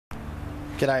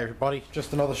G'day everybody,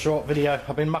 just another short video.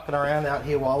 I've been mucking around out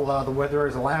here while the weather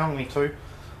is allowing me to.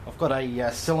 I've got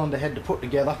a cylinder head to put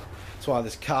together. That's why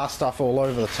there's car stuff all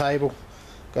over the table.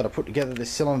 Got to put together this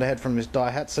cylinder head from this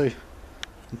Daihatsu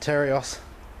Interios.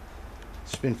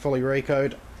 It's been fully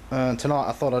recoed. Tonight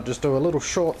I thought I'd just do a little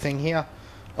short thing here.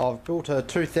 I've built a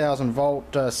 2000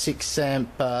 volt 6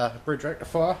 amp bridge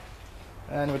rectifier,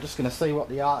 and we're just going to see what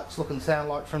the arcs look and sound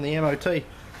like from the MOT.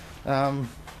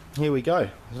 Here we go.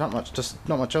 There's not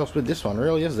much else with this one,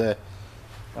 really, is there?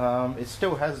 It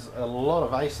still has a lot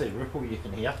of AC ripple you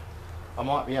can hear. I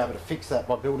might be able to fix that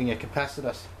by building a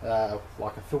capacitor,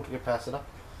 like a filter capacitor.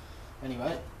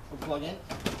 Anyway, we'll plug in,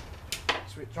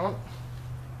 switch on,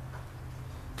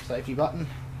 safety button.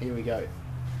 Here we go.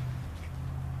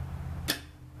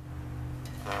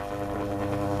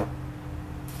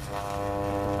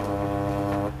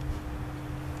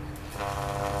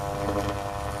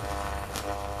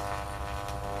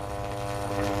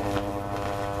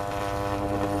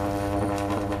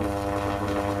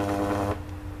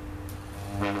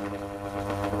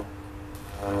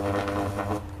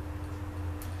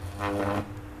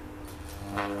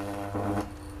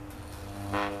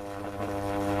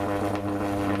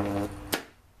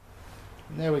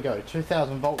 There we go,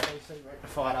 2000 volt DC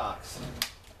rectified arcs.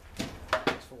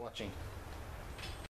 Thanks for watching.